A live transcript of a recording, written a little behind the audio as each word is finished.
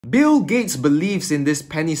Bill Gates believes in this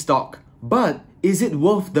penny stock, but is it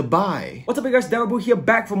worth the buy? What's up you guys, Darryl here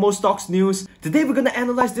back for more stocks news. Today we're gonna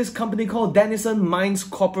analyze this company called Denison Mines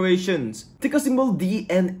Corporations, ticker symbol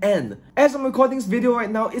DNN. As I'm recording this video right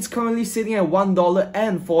now, it's currently sitting at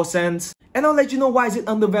 $1.04. And I'll let you know why is it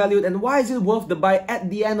undervalued and why is it worth the buy at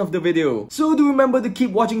the end of the video. So do remember to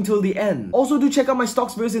keep watching till the end. Also do check out my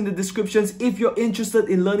stocks videos in the descriptions if you're interested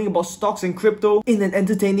in learning about stocks and crypto in an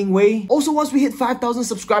entertaining way. Also, once we hit 5,000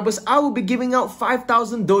 subscribers, I will be giving out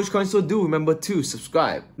 5,000 Dogecoin, so do remember to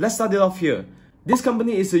subscribe. Let's start it off here. This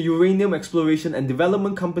company is a uranium exploration and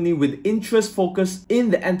development company with interest focused in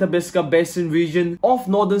the Athabasca Basin region of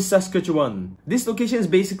northern Saskatchewan. This location is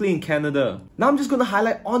basically in Canada. Now I'm just going to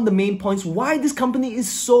highlight on the main points why this company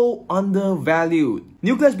is so undervalued.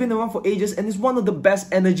 Nuclear has been around for ages and is one of the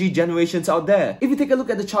best energy generations out there. If you take a look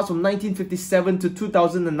at the charts from 1957 to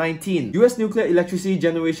 2019, US nuclear electricity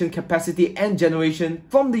generation capacity and generation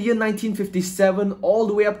from the year 1957 all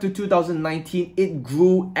the way up to 2019, it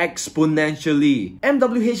grew exponentially.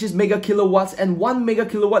 MWH is mega kilowatts and 1 mega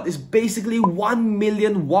kilowatt is basically 1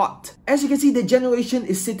 million watt. As you can see, the generation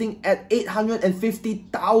is sitting at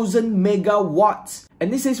 850,000 megawatts.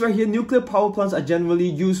 And this says right here, nuclear power plants are generally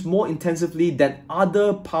used more intensively than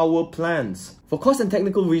other power plants. For cost and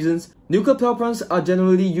technical reasons, nuclear power plants are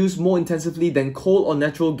generally used more intensively than coal or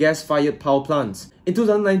natural gas-fired power plants. In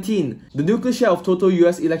 2019, the nuclear share of total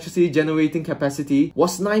US electricity generating capacity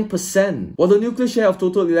was 9%, while the nuclear share of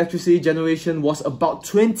total electricity generation was about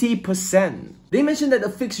 20%. They mentioned that a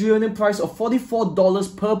fixed uranium price of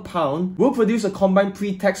 $44 per pound will produce a combined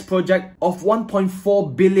pre-tax project of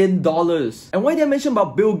 $1.4 billion. And why did I mention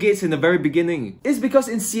about Bill Gates in the very beginning? It's because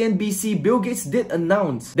in CNBC, Bill Gates did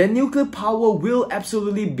announce that nuclear power will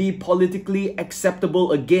absolutely be politically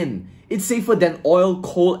acceptable again. It's safer than oil,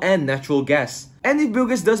 coal, and natural gas. And if Bill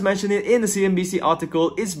Gates does mention it in the CNBC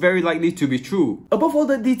article, it's very likely to be true. Above all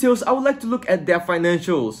the details, I would like to look at their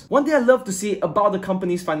financials. One thing I love to see about the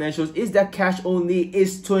company's financials is that cash only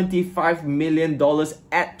is $25 million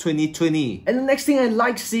at 2020. And the next thing I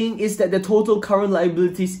like seeing is that the total current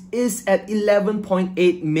liabilities is at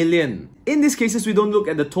 11.8 million. In these cases, we don't look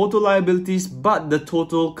at the total liabilities, but the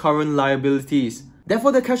total current liabilities.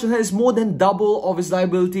 Therefore, the cash on hand is more than double of its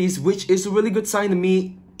liabilities, which is a really good sign to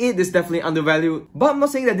me. It is definitely undervalued. But I'm not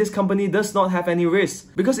saying that this company does not have any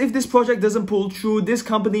risk. Because if this project doesn't pull through, this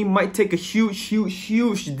company might take a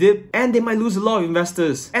huge dip and they might lose a lot of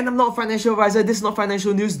investors. And I'm not a financial advisor, this is not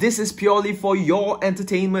financial news, this is purely for your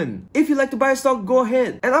entertainment. If you like to buy a stock, go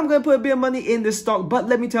ahead. And I'm gonna put a bit of money in this stock, but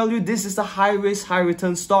let me tell you, this is a high risk, high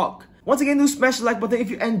return stock. Once again, do smash the like button if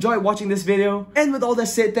you enjoyed watching this video. And with all that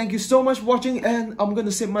said, thank you so much for watching and I'm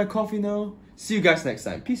gonna sip my coffee now. See you guys next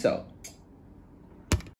time. Peace out.